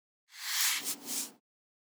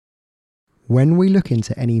When we look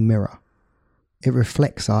into any mirror, it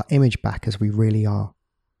reflects our image back as we really are.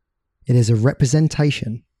 It is a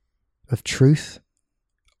representation of truth,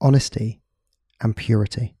 honesty, and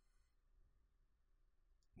purity.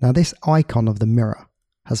 Now, this icon of the mirror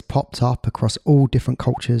has popped up across all different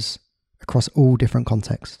cultures, across all different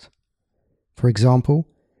contexts. For example,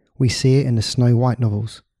 we see it in the Snow White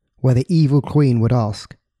novels, where the evil queen would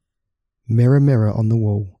ask, "Mirror, mirror on the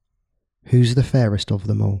wall, who's the fairest of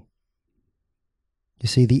them all?" You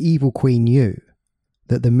see, the evil queen knew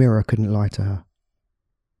that the mirror couldn't lie to her.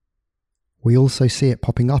 We also see it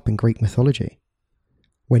popping up in Greek mythology,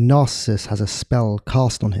 when Narcissus has a spell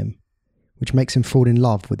cast on him, which makes him fall in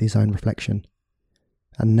love with his own reflection.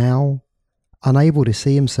 And now, unable to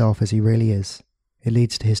see himself as he really is, it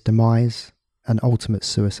leads to his demise and ultimate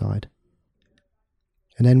suicide.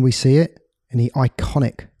 And then we see it in the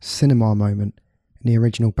iconic cinema moment in the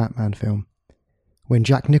original Batman film, when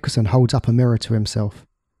Jack Nicholson holds up a mirror to himself,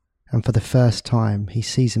 and for the first time he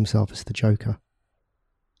sees himself as the Joker,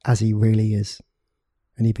 as he really is,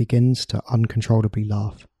 and he begins to uncontrollably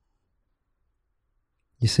laugh.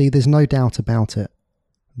 You see, there's no doubt about it.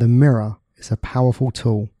 The mirror is a powerful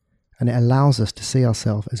tool, and it allows us to see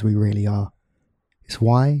ourselves as we really are. It's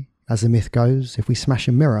why, as the myth goes, if we smash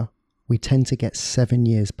a mirror, we tend to get 7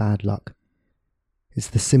 years bad luck. It's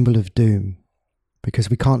the symbol of doom, because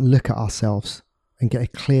we can't look at ourselves and get a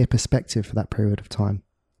clear perspective for that period of time.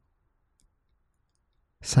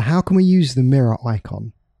 So how can we use the mirror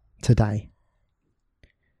icon today?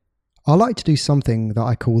 I like to do something that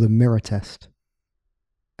I call the mirror test.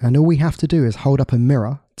 And all we have to do is hold up a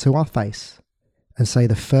mirror to our face and say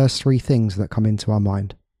the first 3 things that come into our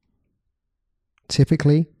mind.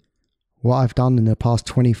 Typically, what I've done in the past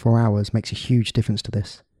 24 hours makes a huge difference to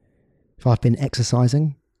this. If I've been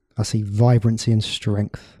exercising, I see vibrancy and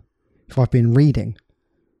strength. If I've been reading,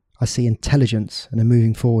 I see intelligence and a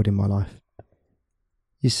moving forward in my life.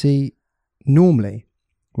 You see, normally,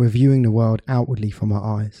 we're viewing the world outwardly from our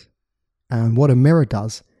eyes. And what a mirror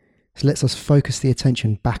does is lets us focus the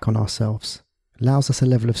attention back on ourselves, allows us a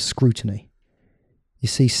level of scrutiny. You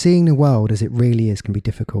see, seeing the world as it really is can be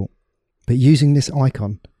difficult, but using this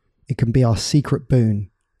icon, it can be our secret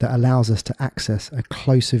boon that allows us to access a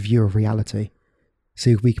closer view of reality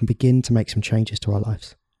so we can begin to make some changes to our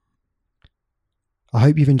lives. I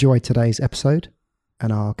hope you've enjoyed today's episode,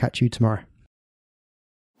 and I'll catch you tomorrow.